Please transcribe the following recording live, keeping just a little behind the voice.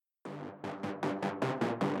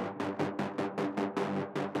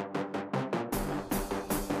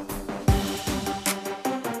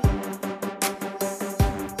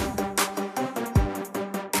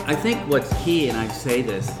I think what's key, and I say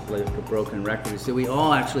this like a broken record, is that we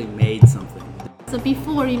all actually made something. So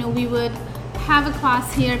before, we would have a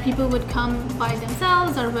class here, people would come by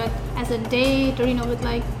themselves or as a date or, with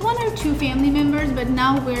like 1 or 2 family members, but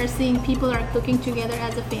now we're seeing people are cooking together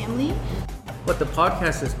as a family. What the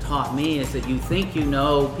podcast has taught me is that you think you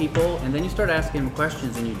know people, and then you start asking them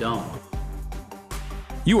questions and you don't.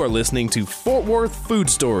 You are listening to Fort Worth Food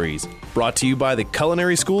Stories, brought to you by the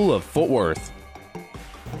Culinary School of Fort Worth.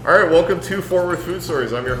 All right, welcome to Fort Worth Food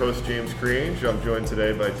Stories. I'm your host, James Grange. I'm joined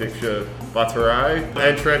today by Diksha Bhattarai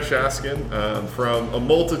and Trent Shaskin from a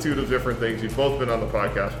multitude of different things. You've both been on the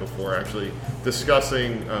podcast before, actually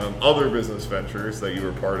discussing other business ventures that you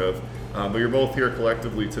were part of. But you're both here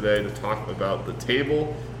collectively today to talk about The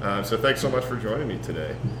Table. So thanks so much for joining me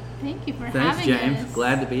today. Thank you for having us. Thanks, James. us.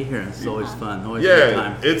 Glad to be here. It's always fun. Always a good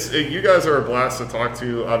time. You guys are a blast to talk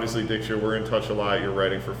to. Obviously, Diksha, we're in touch a lot. You're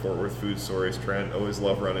writing for Fort Worth Food Stories. Trent, always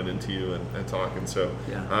love running into you and talking. So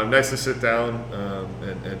nice to sit down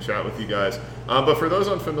and chat with you guys. But for those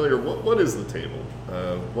unfamiliar, what is The Table?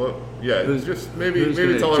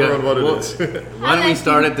 Maybe tell everyone what it is. Why don't we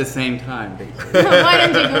start at the same time? Why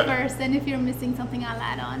don't you go first? And if you're missing something, I'll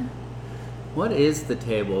add on. What is The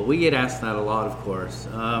Table? We get asked that a lot, of course.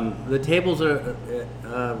 The Table's a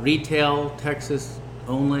retail,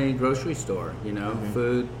 Texas-only grocery store.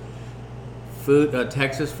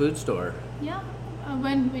 Texas food store. Yeah.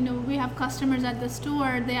 When we have customers at the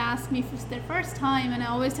store, they ask me if it's their first time, and I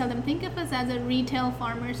always tell them, think of us as a retail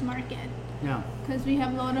farmers market. Yeah. Because we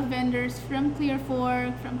have a lot of vendors from Clear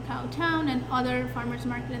Fork, from Cowtown, and other farmers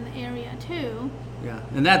market in the area too. Yeah,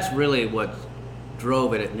 and that's really what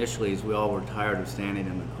drove it initially, is we all were tired of standing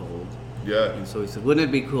in the cold. Yeah. And so we said, wouldn't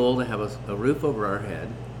it be cool to have a roof over our head?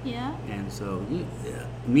 Yeah. And so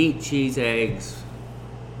meat, cheese, eggs,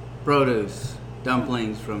 produce,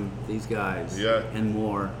 dumplings from these guys, and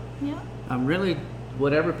more. Yeah. Really,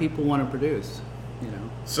 whatever people want to produce,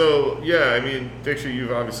 So Diksha,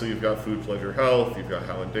 you've got Food Pleasure Health, you've got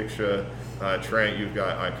Helen Diksha. Trent, you've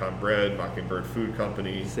got Icon Bread, Mockingbird Food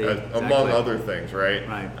Company, among other things, right?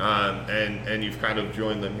 Right. And you've kind of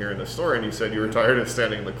joined them here in the store, and you said you were tired of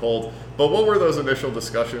standing in the cold. But what were those initial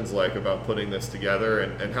discussions like about putting this together,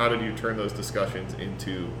 and how did you turn those discussions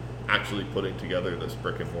into actually putting together this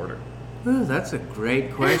brick and mortar? Ooh, that's a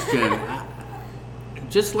great question.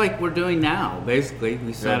 Just like we're doing now, basically.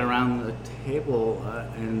 We sat around the table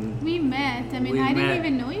and we met. I didn't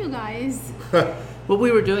even know you guys. Well,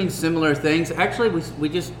 we were doing similar things. Actually,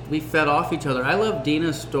 we fed off each other. I love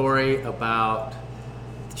Dina's story about,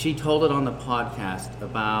 she told it on the podcast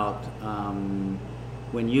about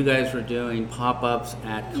when you guys were doing pop-ups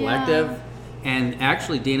at Collective. Yeah. And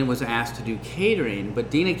actually, Dina was asked to do catering,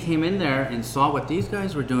 but Dina came in there and saw what these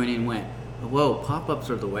guys were doing and went, whoa, pop-ups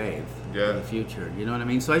are the wave of the future. You know what I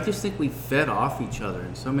mean? So I just think we fed off each other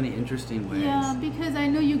in so many interesting ways. Yeah, because I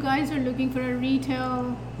know you guys are looking for a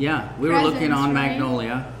retail we were looking on right?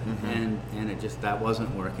 Magnolia, and that wasn't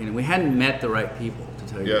working. And we hadn't met the right people, to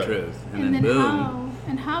tell you the truth. And then boom.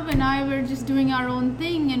 How and I were just doing our own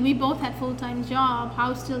thing, and we both had full-time job.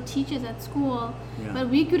 How still teaches at school, but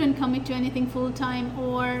we couldn't commit to anything full-time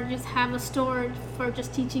or just have a store for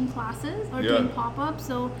just teaching classes or doing pop-ups.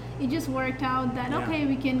 So it just worked out that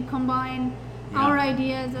we can combine our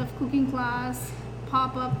ideas of cooking class,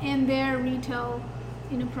 pop-up, and their retail,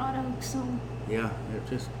 products. So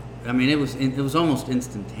it was almost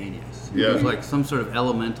instantaneous. Yeah. It was like some sort of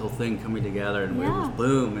elemental thing coming together, and it was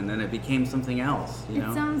boom, and then it became something else. It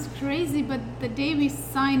sounds crazy, but the day we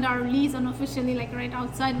signed our lease unofficially, like right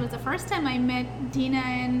outside, was the first time I met Dina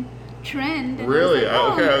and Trent. And really?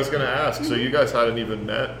 I was going to ask. So you guys hadn't even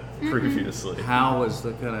met previously? Hal was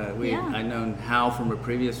the kind of I known Hal from a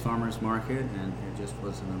previous farmers market, and it just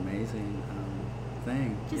was an amazing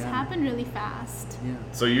thing. Just happened really fast. Yeah.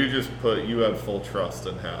 So you had full trust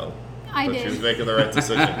in Hal. I did. She was making the right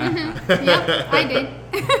decision. Yep, I did.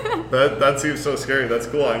 That seems so scary. That's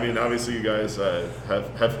cool. Obviously you guys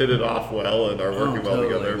have hit it off well and are working well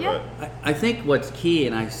together. Yeah. But I think what's key,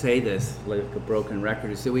 and I say this like a broken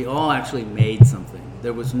record, is that we all actually made something.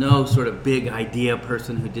 There was no sort of big idea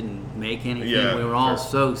person who didn't make anything. Yeah, we were all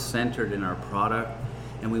so centered in our product,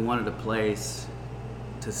 and we wanted a place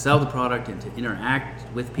to sell the product and to interact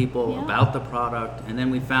with people about the product. And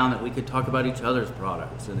then we found that we could talk about each other's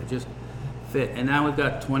products, and it just fit. And now we've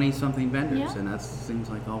got 20-something vendors, and that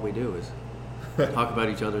seems like all we do is talk about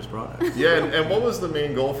each other's products. Yeah, and what was the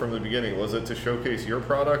main goal from the beginning? Was it to showcase your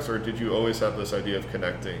products, or did you always have this idea of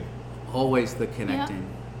connecting? Always the connecting.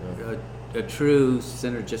 Yeah. A true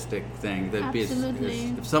synergistic thing.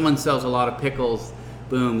 Absolutely. If someone sells a lot of pickles,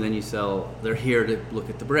 boom, then you sell, they're here to look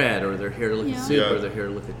at the bread, or they're here to look at soup, or they're here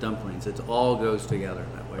to look at dumplings. It all goes together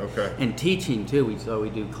that way. Okay. And teaching too, we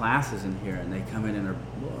do classes in here, and they come in and are,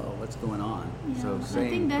 whoa, what's going on? Yeah. So I same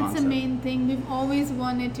think that's concept. the main thing. We've always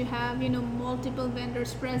wanted to have, multiple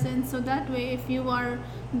vendors present. So that way, if you are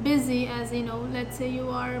busy as, let's say you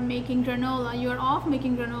are making granola, you're off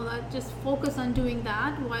making granola, just focus on doing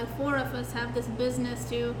that, while 4 of us have this business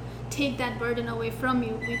to take that burden away from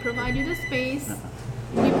you. We provide you the space.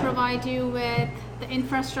 We provide you with the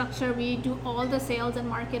infrastructure. We do all the sales and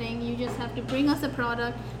marketing. You just have to bring us a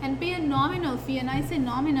product and pay a nominal fee. And I say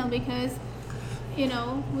nominal because,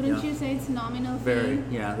 wouldn't you say it's nominal fee? Very,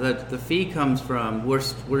 yeah. The fee comes from,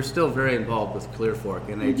 we're still very involved with Clear Fork,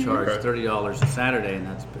 and they charge $30 a Saturday, and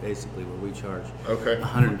that's basically what we charge. Okay.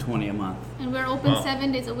 $120 a month. And we're open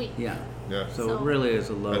 7 days a week. Yeah. Yeah. So it really is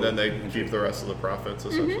a low. And then they keep the rest of the profits,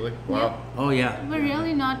 essentially. Wow. Yeah. Oh yeah. We're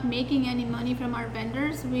really not making any money from our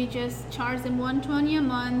vendors. We just charge them $120 a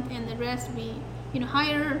month, and the rest we,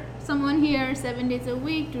 hire someone here 7 days a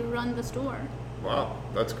week to run the store. Wow,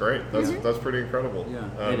 that's great. That's pretty incredible.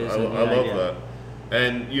 Yeah, it is I a love good idea. that.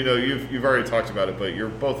 And you've already talked about it, but you're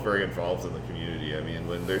both very involved in the community. I mean,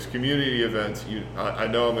 when there's community events, I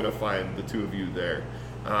know I'm going to find the two of you there.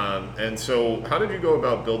 And so, how did you go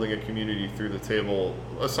about building a community through the table?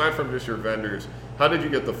 Aside from just your vendors, how did you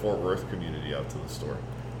get the Fort Worth community out to the store?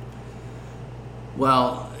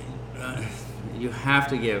 Well, you have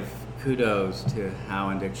to give kudos to Hal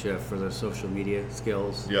and Diksha for their social media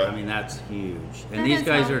skills. Yeah. I mean, that's huge. And That these has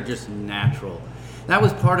guys are helped. just natural. That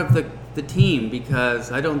was part of the team,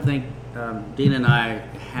 because I don't think Dean and I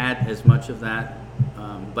had as much of that.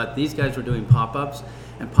 But these guys were doing pop-ups,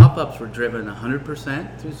 and pop-ups were driven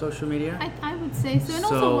 100% through social media. I would say so, and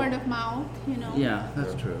also So- word of mouth, Yeah,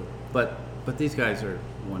 that's true. But these guys are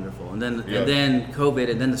wonderful. And then Yeah. and then COVID,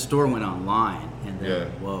 and then the store went online, and then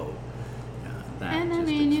Yeah. whoa. Yeah, that And I just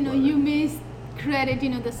mean, exploded. you may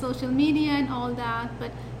credit, the social media and all that,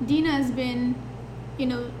 but Dina has been,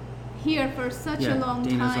 here for such a long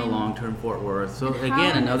Dina's time. a long-term Fort Worth. So And again,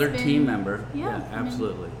 Howard has another been- team member. Yeah, I mean,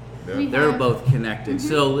 absolutely. We They're have- both connected.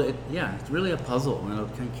 So it's really a puzzle, and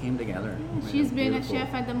it kind of came together. Yeah, Made she's it been beautiful. a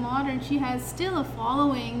chef at the Modern. She has still a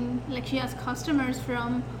following. Like, she has customers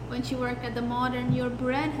from when she worked at the Modern. Your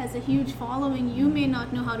bread has a huge following. You may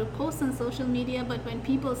not know how to post on social media, but when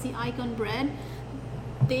people see Icon Bread,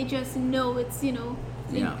 they just know it's,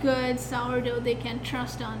 Yeah. a good sourdough they can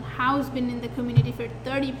trust on. Hal's been in the community for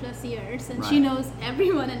 30 plus years, and she Right. knows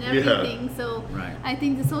everyone and everything. So Right. I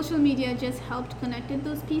think the social media just helped connected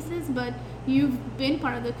those pieces, but you've been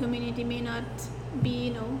part of the community, may not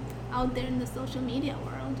be, out there in the social media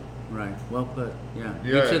world. Right. Well put. Yeah.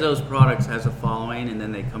 Yeah. Each of those products has a following, and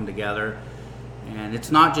then they come together. And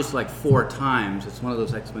it's not just like 4 times. It's one of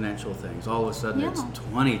those exponential things. All of a sudden, it's Yeah.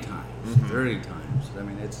 20 times, 30 times. I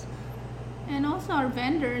mean, it's And also our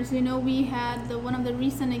vendors, we had one of the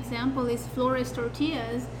recent example is Flores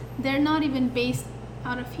Tortillas. They're not even based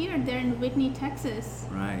out of here. They're in Whitney, Texas.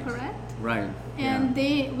 right. Correct? Right. And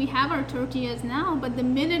yeah. we have our tortillas now, but the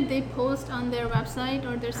minute they post on their website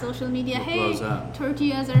or their social media, It hey, blows up.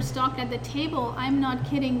 tortillas are stocked at the table. I'm not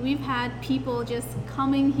kidding. We've had people just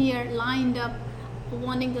coming here lined up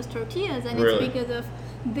wanting those tortillas, and Really? it's because of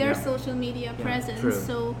their Yeah. social media Yeah, presence. true.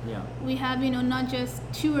 So Yeah. we have, not just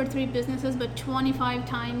 2 or 3 businesses, but 25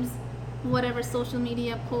 times whatever social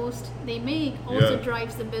media post they make also Yeah.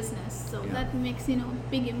 drives the business. So Yeah. that makes,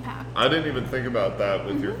 big impact. I didn't even think about that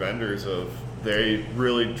with your vendors of they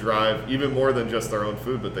really drive even more than just their own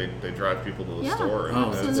food, but they drive people to the Yeah, store. And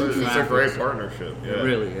Oh, it's a absolutely. great partnership. Yeah. It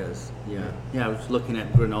really is. Yeah. Yeah, I was looking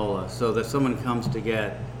at granola. So that someone comes to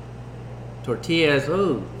get tortillas.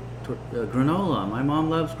 Oh, granola. My mom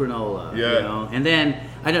loves granola. Yeah. And then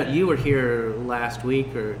you were here last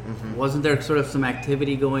week, or wasn't there sort of some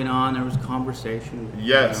activity going on? There was conversation.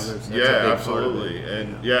 Yes, That's a yeah, big part of it. absolutely.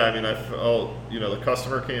 And yeah, I mean, I felt, the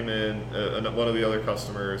customer came in, one of the other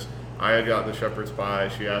customers, I had gotten the shepherd's pie.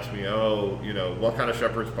 She asked me, what kind of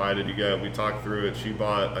shepherd's pie did you get? We talked through it. She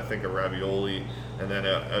bought, I think, a ravioli. And then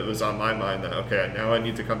it was on my mind that, okay, now I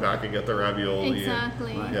need to come back and get the ravioli.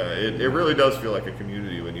 Exactly. Right. Yeah, it really does feel like a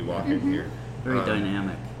community when you walk in here. Very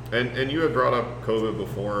dynamic. And you had brought up COVID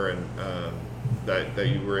before, and that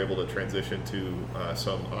you were able to transition to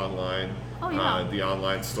some online, Oh, yeah. the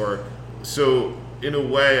online store. So in a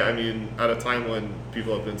way, I mean, at a time when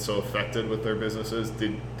people have been so affected with their businesses,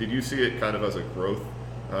 did you see it kind of as a growth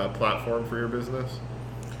platform for your business?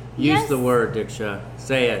 Use Yes. the word, Diksha.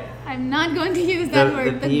 Say it. I'm not going to use that The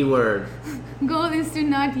word. P word. Goal is to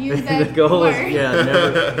not use that The goal word. is,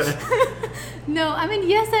 never. No, I mean,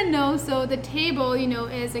 yes and no. So the table,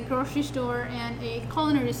 is a grocery store and a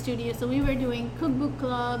culinary studio. So we were doing cookbook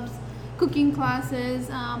clubs, cooking classes,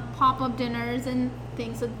 pop-up dinners and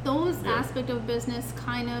things. So those aspect of business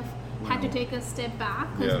kind of had to take a step back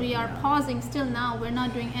because we are pausing still now. We're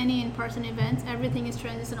not doing any in-person events. Everything is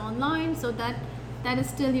transitioned online. So that is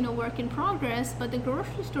still, work in progress. But the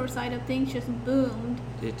grocery store side of things just boomed.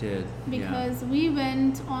 It did. Because we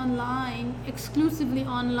went online, exclusively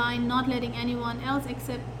online, not letting anyone else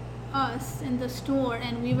except us in the store,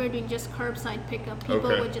 and we were doing just curbside pickup. People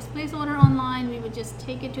would just place order online, we would just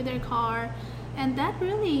take it to their car, and that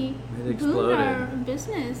really boomed our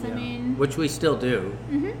business. I mean, which we still do.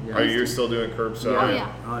 Mm-hmm. Are you still doing curbside? Oh,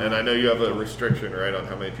 yeah. And I know you have a restriction, right, on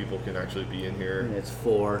how many people can actually be in here. It's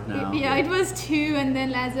 4 now. Yeah, it was 2, and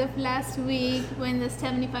then as of last week, when the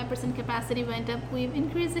 75% capacity went up, we've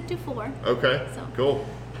increased it to 4. Okay, cool.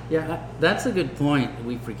 Yeah, that's a good point.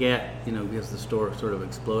 We forget, because the store sort of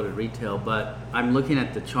exploded retail, but I'm looking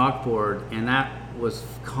at the chalkboard, and that was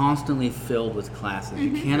constantly filled with classes.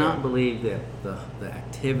 You cannot believe that the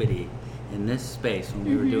activity in this space when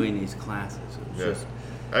we were doing these classes. It was just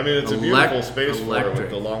I mean, it's a beautiful space for it with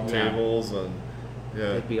the long tables and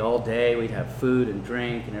it'd be all day. We'd have food and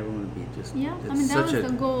drink, and everyone would be just. Yeah, I mean, that was the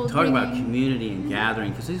goal. Talk about community and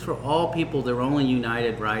gathering, because these were all people. They were only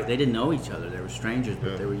united, right? They didn't know each other. They were strangers,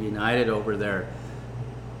 but they were united over their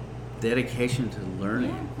dedication to learning.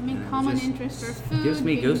 Yeah, I mean, common interest for food. It gives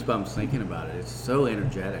me goosebumps thinking about it. It's so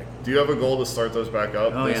energetic. Do you have a goal to start those back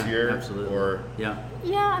up this year? Absolutely. Or Yeah,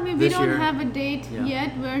 I mean, we don't have a date Yeah.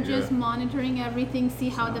 yet. We're just monitoring everything, see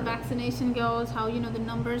how the vaccination goes, how, the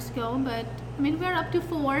numbers go. But, I mean, we're up to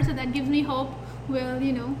 4, so that gives me hope we'll.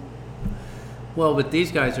 Well, but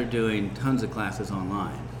these guys are doing tons of classes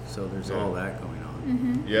online, so there's all that going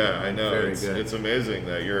on. Yeah, I know. Very good. It's amazing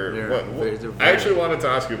that you're. They're I actually wanted to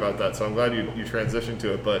ask you about that, so I'm glad you transitioned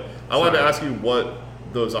to it. But I wanted to ask you what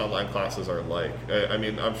those online classes are like. I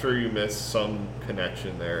mean, I'm sure you miss some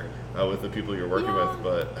connection there with the people you're working with,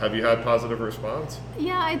 but have you had positive response?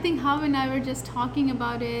 Yeah, I think How and I were just talking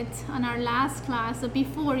about it on our last class. So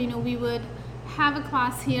before, we would have a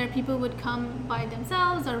class here, people would come by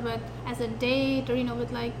themselves or as a date or with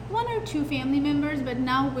like 1 or 2 family members, but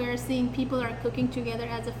now we're seeing people are cooking together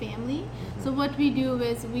as a family. So what we do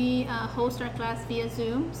is we host our class via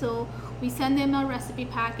Zoom. So we send them a recipe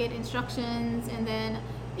packet, instructions, and then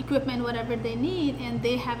equipment, whatever they need, and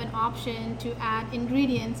they have an option to add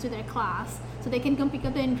ingredients to their class. So they can come pick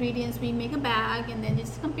up the ingredients, we make a bag, and then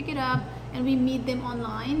just come pick it up, and we meet them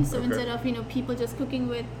online. So instead of people just cooking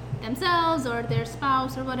with themselves or their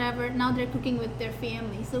spouse or whatever, now they're cooking with their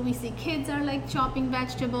family. So we see kids are like chopping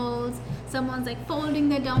vegetables, someone's like folding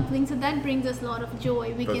the dumplings, so that brings us a lot of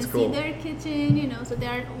joy. We can see their kitchen, so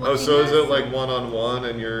they're watching so is it like one-on-one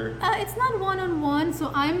and you're it's not one-on-one,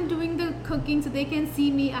 so I'm doing the cooking so they can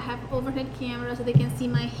see me. I have overhead camera so they can see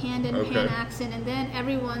my hand and pan action, and then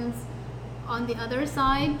everyone's on the other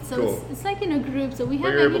side, so it's like in a group, so we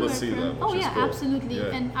have you're able to see them, which is cool. Absolutely.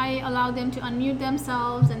 And I allow them to unmute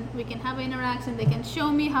themselves and we can have an interaction. They can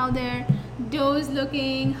show me how their dough is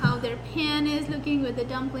looking, how their pan is looking with the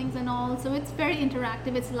dumplings and all, so it's very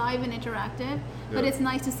interactive. It's live and interactive, but it's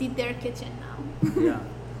nice to see their kitchen now.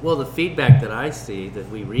 Well, the feedback that I see that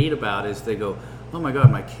we read about is they go, oh my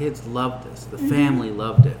God, my kids loved this. The family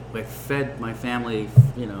loved it. I fed my family,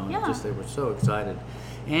 just they were so excited.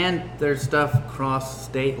 And there's stuff cross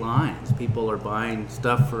state lines. People are buying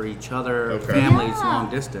stuff for each other, families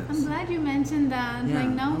long distance. I'm glad you mentioned that. Like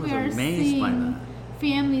now we are seeing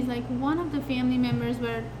families, like one of the family members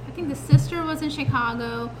where I think the sister was in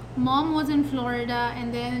Chicago, mom was in Florida,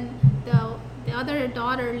 and then the other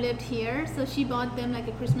daughter lived here, so she bought them like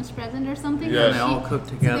a Christmas present or something. Yeah, and they all cook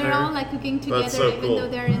together. So they're all like cooking together, even though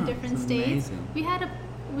they're in different states. Amazing.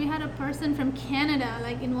 We had a person from Canada,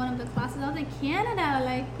 like in one of the classes. I was like,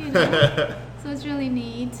 Canada, so it's really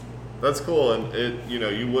neat. That's cool, and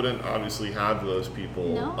you wouldn't obviously have those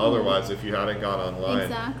people otherwise if you hadn't gone online.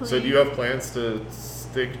 Exactly. So do you have plans to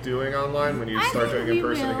stick doing online when you start doing in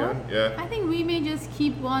person again? Yeah. I think we may just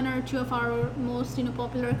keep 1 or 2 of our most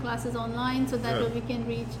popular classes online, so that way we can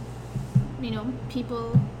reach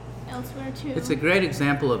people elsewhere too. It's a great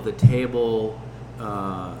example of the table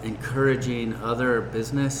encouraging other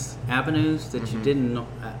business avenues that you didn't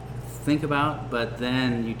think about, but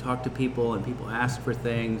then you talk to people and people ask for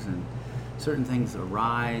things and certain things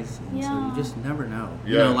arise, and so you just never know.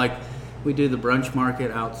 Like we do the brunch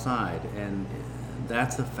market outside, and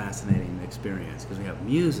that's a fascinating experience because we have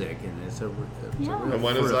music and it's a Yeah. real And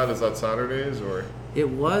when is that? Is that Saturdays or? It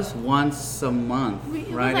was once a month, It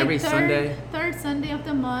was right? like Every Sunday. Third Sunday of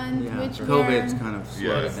the month, Yeah, which COVID's we're- kind of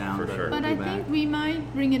slowed Yes, it down, for but sure. it'll But be I back. think we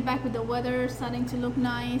might bring it back with the weather starting to look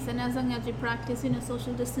nice, and as long as we practice,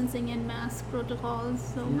 social distancing and mask protocols.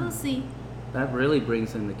 So Yeah. we'll see. That really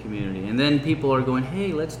brings in the community, and then people are going,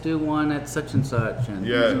 "Hey, let's do one at such and such," and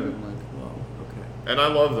Yeah. sort of like, "Well, okay." And I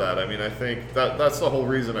love that. I mean, I think that's the whole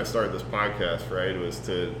reason I started this podcast, right? Was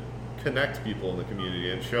to connect people in the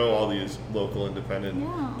community and show all these local independent Yeah.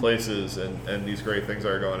 places and these great things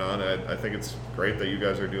that are going on. And I think it's great that you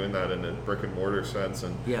guys are doing that in a brick and mortar sense.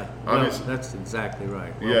 And Yeah, well, obviously, that's exactly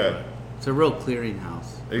right. Well Yeah. done. It's a real clearinghouse.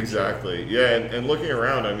 exactly. Yeah, and looking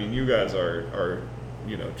around, I mean, you guys are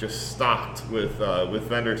just stocked with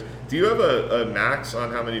vendors. Do you have a max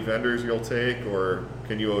on how many vendors you'll take, or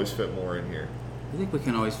can you always fit more in here? I think we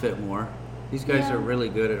can always fit more. These guys Yeah. are really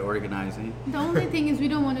good at organizing. The only thing is we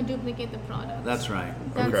don't want to duplicate the product. That's right.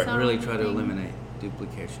 That's Okay. our Really only try to thing. eliminate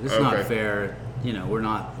duplication. It's Okay. not fair. We're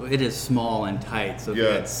not. It is small and tight. So if you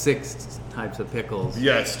Yeah. had 6 types of pickles,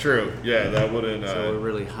 Yes, true. Yeah, that wouldn't. so we're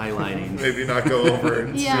really highlighting. Maybe not go over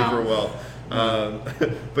Yeah. super well.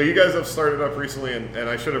 But you guys have started up recently, and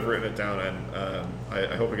I should have written it down, and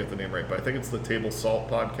I hope I get the name right, but I think it's the Table Salt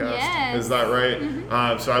podcast. Yes. Is that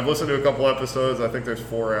right? So I've listened to a couple episodes. I think there's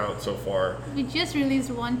 4 out so far. We just released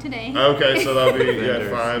one today. Okay, so that'll be Vendors,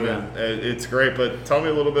 5, yeah. and it's great. But tell me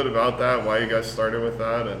a little bit about that, why you guys started with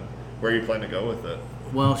that, and where you plan to go with it.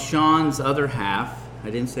 Well, Sean's other half, I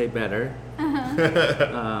didn't say better.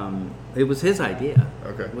 It was his idea.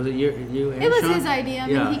 Okay. Was it you and It was Sean? his idea. I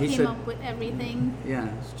mean, Yeah, he came said, up with everything. Yeah,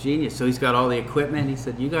 it's genius. So he's got all the equipment. He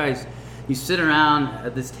said, "You guys, you sit around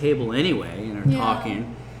at this table anyway and are Yeah.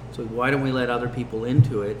 talking. So why don't we let other people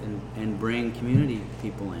into it and bring community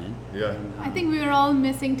people in?" Yeah. And, I think we were all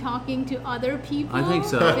missing talking to other people. I think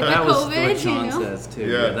so. With the That was COVID, what Sean you know? says too.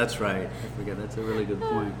 Yeah. Yeah, that's right. I forget. That's a really good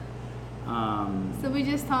point. So we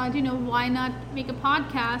just thought, why not make a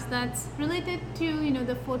podcast that's related to,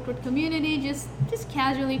 the Fort Worth community, just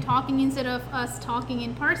casually talking instead of us talking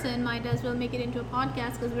in person. Might as well make it into a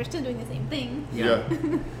podcast because we're still doing the same thing. Yeah.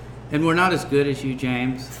 And we're not as good as you,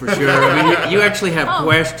 James, for sure. I mean, you actually have Oh.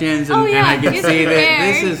 questions, and, Oh, yeah, and I can you're see that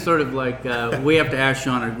this prepared. is sort of like we have to ask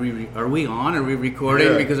Sean: Are we on? Are we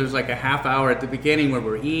recording? Yeah. Because there's like a half hour at the beginning where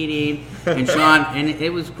we're eating, and Sean, and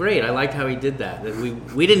it was great. I liked how he did that. That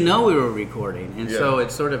we didn't know we were recording, and so Yeah.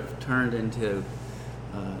 it sort of turned into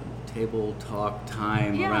table talk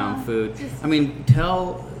time Yeah, around food. just- I mean,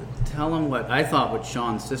 tell them what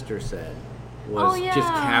Sean's sister said was Oh, yeah. just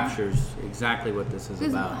captures exactly what this is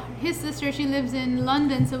Because about. his sister, she lives in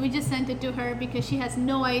London, so we just sent it to her because she has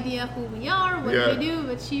no idea who we are, what Yeah. we do.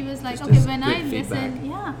 But she was like, Just okay, as when good I listen,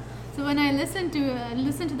 feedback. So when I listen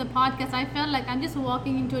to the podcast, I felt like I'm just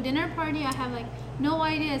walking into a dinner party. I have like no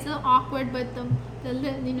idea. It's so awkward, but the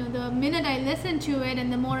minute I listen to it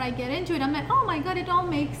and the more I get into it, I'm like, oh my god, it all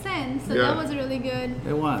makes sense. So Yeah. that was really good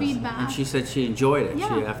It was. feedback. And she said she enjoyed it. She,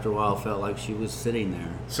 Yeah. after a while, felt like she was sitting there.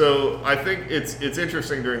 So I think it's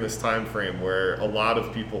interesting during this time frame where a lot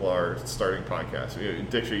of people are starting podcasts.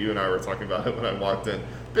 Diksha, you and I were talking about it when I walked in.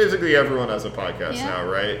 Basically, everyone has a podcast Yeah. now,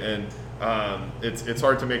 right? And it's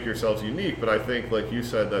hard to make yourselves unique, but I think, like you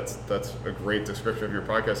said, that's a great description of your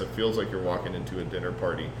podcast. It feels like you're walking into a dinner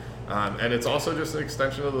party, and it's also just an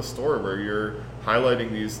extension of the store where you're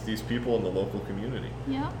highlighting these people in the local community.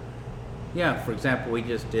 Yeah. Yeah, for example, we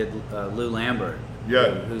just did Lou Lambert, Yeah.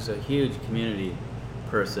 who's a huge community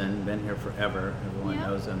person, been here forever. Everyone Yeah.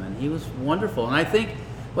 knows him, and he was wonderful. And I think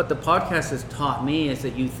what the podcast has taught me is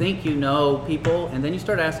that you think you know people, and then you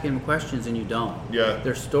start asking them questions, and you don't. Yeah.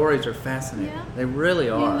 Their stories are fascinating. Yeah. They really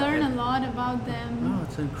You are. learn a lot about them. Oh,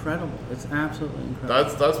 it's incredible. It's absolutely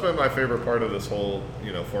incredible. That's been my favorite part of this whole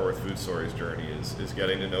Fort Worth Food Stories journey is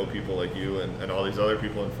getting to know people like you and all these other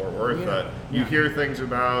people in Fort Worth Yeah. that you Yeah. hear things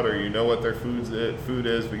about, or you know what their food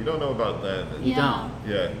is, but you don't know about them. And You Yeah.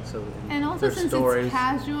 don't. yeah. So And also, their since stories. it's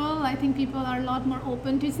casual, I think people are a lot more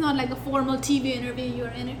open to. It's not like a formal TV interview.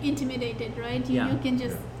 You're intimidated, right? Yeah. You can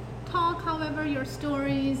just talk, however, your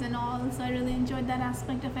stories and all. So I really enjoyed that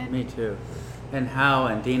aspect of it. Me too. And Hal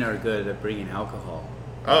and Dina are good at bringing alcohol.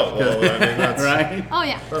 Oh well, I mean that's Right? Oh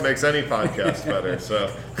yeah. that makes any podcast better.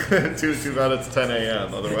 So too bad it's 10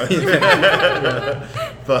 a.m. Otherwise,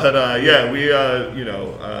 but yeah, we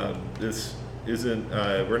this isn't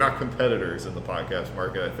we're not competitors in the podcast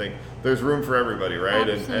market. I think there's room for everybody, right?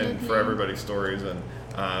 And for Absolutely. everybody's stories. And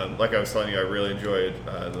like I was telling you, I really enjoyed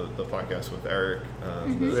the podcast with Eric,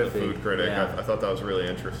 the Terrific. food critic. Yeah. I thought that was really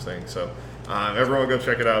interesting. So Everyone go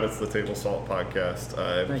check it out. It's the Table Salt Podcast.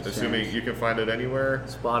 Thanks, Assuming James. you can find it anywhere.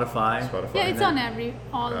 Spotify. Yeah, it's on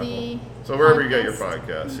all Apple. the. So wherever you get your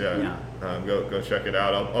podcasts. podcasts, go check it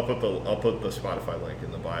out. I'll put the Spotify link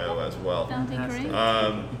in the bio as well. That'll be great.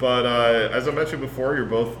 But as I mentioned before, you're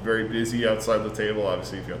both very busy outside the table.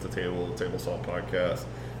 Obviously, if you got the Table Salt Podcast.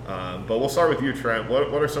 But we'll start with you, Trent.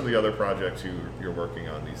 What are some of the other projects you're working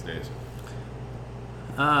on these days?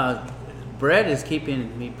 Bread is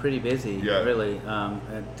keeping me pretty busy, Yeah. really.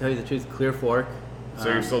 To tell you the truth, Clear Fork. So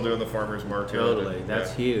you're still doing the farmer's market? Totally.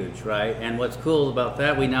 That's huge, right? And what's cool about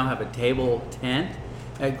that, we now have a table tent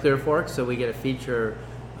at Clear Fork, so we get to feature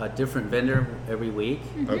a different vendor every week.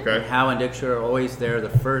 Okay. Howe and Diksha are always there the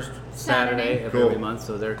first Saturday of Cool. every month,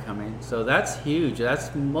 so they're coming. So that's huge. That's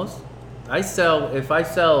if I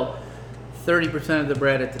sell 30% of the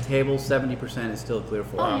bread at the table, 70% is still Clear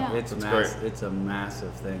Fork. Oh, yeah. It's That's great. It's a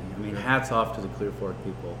massive thing. I mean, hats off to the Clear Fork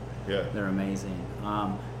people. Yeah. They're amazing.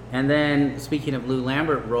 And then, speaking of Lou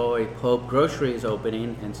Lambert, Roy Pope Grocery is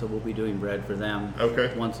opening, and so we'll be doing bread for them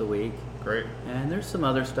once a week. Great. And there's some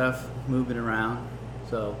other stuff moving around.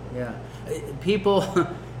 So, yeah. People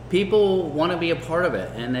want to be a part of it,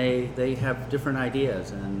 and they have different ideas.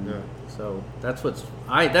 And so that's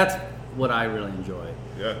what I really enjoy.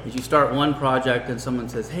 Yeah. Is you start one project and someone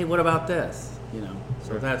says, hey, what about this?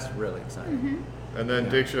 So that's really exciting. And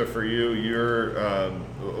then Diksha, for you,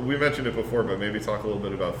 we mentioned it before, but maybe talk a little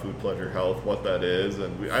bit about Food Pleasure Health, what that is,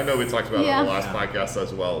 and I know we talked about it on the last podcast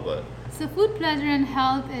as well, but. So Food Pleasure and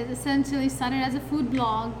Health is essentially started as a food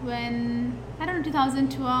blog when,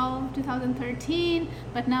 2012, 2013,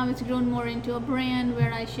 but now it's grown more into a brand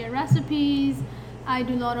where I share recipes. I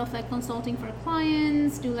do a lot of consulting for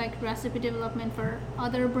clients, do recipe development for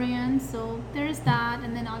other brands. So there's that,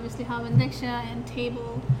 and then obviously Howe and Diksha and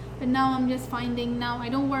Table. But now I'm just finding I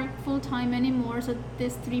don't work full time anymore, so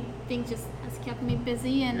these three things just has kept me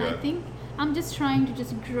busy, and I think I'm just trying to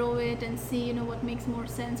just grow it and see what makes more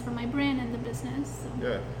sense for my brand and the business. So.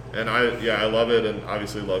 Yeah, and I love it, and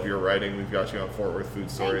obviously love your writing. We've got you on Fort Worth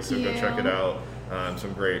Food Stories, so go check it out.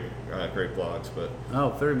 Some great blogs, but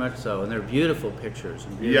very much so, and they're beautiful pictures.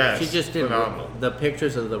 Yes, she just did phenomenal. The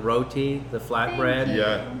pictures of the roti, the flatbread.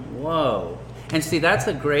 Yeah. Whoa. And see, that's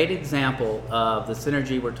a great example of the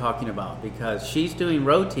synergy we're talking about, because she's doing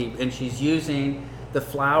roti and she's using the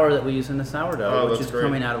flour that we use in the sourdough, which is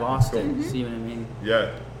coming out of Austin. Cool. See what I mean?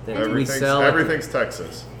 Yeah. Everything's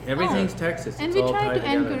Texas. Everything's Texas. And it's we all try tied to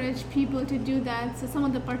together. encourage people to do that. So some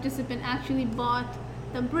of the participants actually bought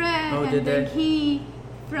the bread Oh, and did the they? ghee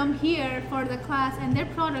from here for the class, and their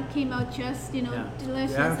product came out just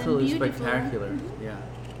delicious absolutely and beautiful. spectacular. Yeah.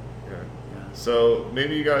 So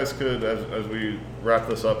maybe you guys could, as we wrap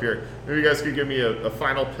this up here, maybe you guys could give me a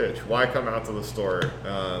final pitch. Why come out to the store?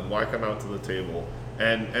 Why come out to the table?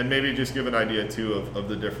 And maybe just give an idea too of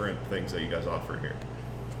the different things that you guys offer here.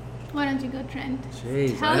 Why don't you go, Trent?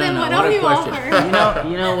 Jeez, Tell I them don't what know. all What a you question. offer.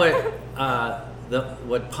 You know what?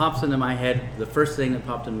 What pops into my head, the first thing that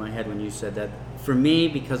popped into my head when you said that, for me,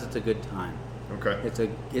 because it's a good time. Okay.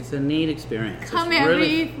 It's a neat experience. Come it's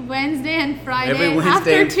every Wednesday and Friday every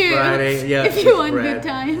Wednesday after and 2 Friday, yeah, if you want bread. good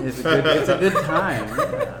time. It's a good time.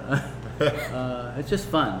 Yeah. It's just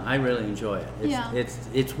fun. I really enjoy it.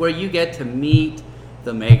 It's where you get to meet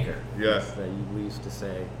the maker. Yeah. That we used to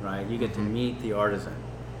say, right? You get to meet the artisan.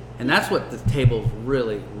 And that's what the table's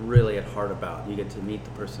really, really at heart about. You get to meet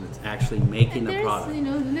the person that's actually making the product. There's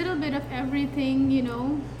a little bit of everything,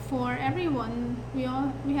 for everyone. We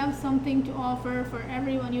have something to offer for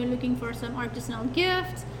everyone. You're looking for some artisanal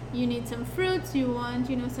gifts. You need some fruits. You want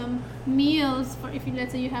some meals for if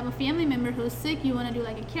let's say you have a family member who's sick. You want to do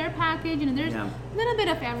a care package. There's a little bit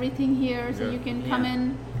of everything here, so you can come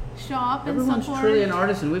and shop Everyone's and support. truly an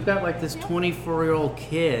artisan. We've got this 24-year-old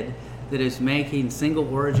kid that is making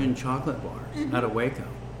single origin chocolate bars out of Waco.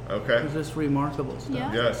 Okay. It's just remarkable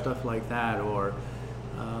stuff. Yeah. Stuff like that, or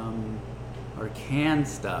canned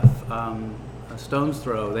stuff. A Stone's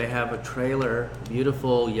Throw, they have a trailer,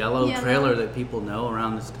 beautiful yellow trailer that people know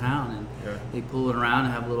around this town, and they pull it around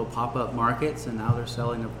and have little pop-up markets, and now they're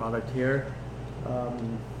selling their product here.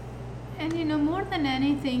 And more than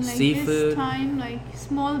anything, Seafood. This time,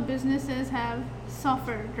 small businesses have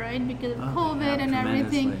suffered, right, because of COVID and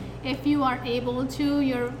everything. If you are able to,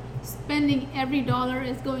 you're spending every dollar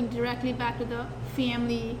is going directly back to the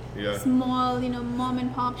family, small, mom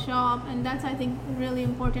and pop shop, and that's, I think, really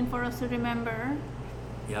important for us to remember.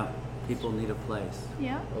 Yeah, people need a place.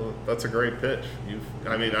 Yeah. Well, that's a great pitch.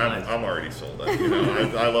 I'm already sold.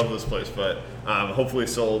 I love this place, but hopefully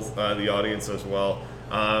sold the audience as well.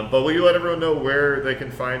 But will you let everyone know where they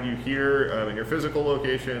can find you here in your physical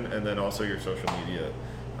location, and then also your social media,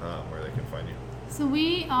 where they can find you? So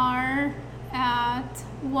we are at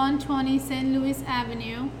 120 St. Louis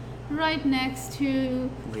Avenue, right next to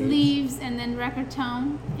Leaves and then Record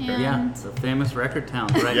Town. And the famous Record Town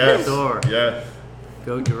right Yes. next door. Yeah.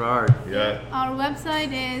 Go Gerard. Yeah. Our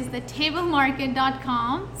website is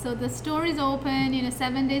thetablemarket.com. So the store is open,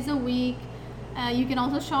 7 days a week. You can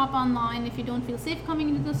also shop online if you don't feel safe coming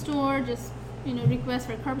into the store. Just request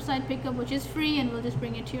for curbside pickup, which is free, and we'll just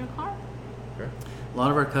bring it to your car. Okay. A lot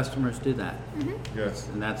of our customers do that, Yes.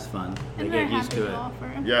 and that's fun. They And we're get used happy to it. offer.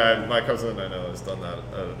 Yeah, my cousin I know has done that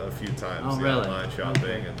a few times. Oh, the really? online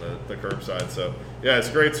shopping and the curbside. So yeah, it's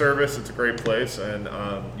a great service. It's a great place, and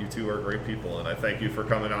you two are great people. And I thank you for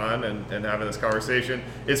coming on and having this conversation.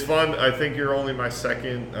 It's fun. I think you're only my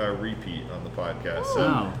second repeat on the podcast. So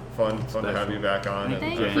Oh. fun to Special. have you back on, and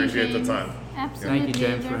Thank I you, appreciate James. the time. Absolutely. Thank you,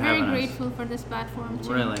 James, We're for very having us. grateful for this platform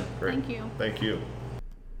too. Really. Great. Thank you. Thank you.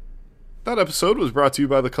 That episode was brought to you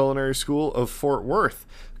by the Culinary School of Fort Worth.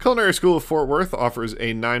 Culinary School of Fort Worth offers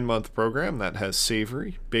a 9-month program that has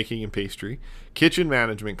savory, baking and pastry, kitchen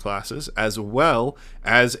management classes, as well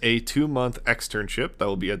as a 2-month externship that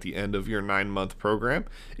will be at the end of your 9-month program.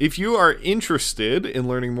 If you are interested in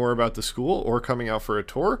learning more about the school or coming out for a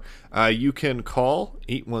tour, you can call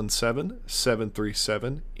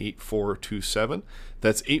 817-737-8427.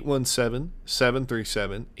 That's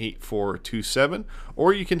 817-737-8427.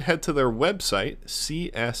 Or you can head to their website,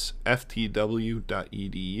 csftw.edu.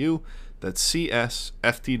 That's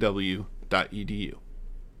csftw.edu.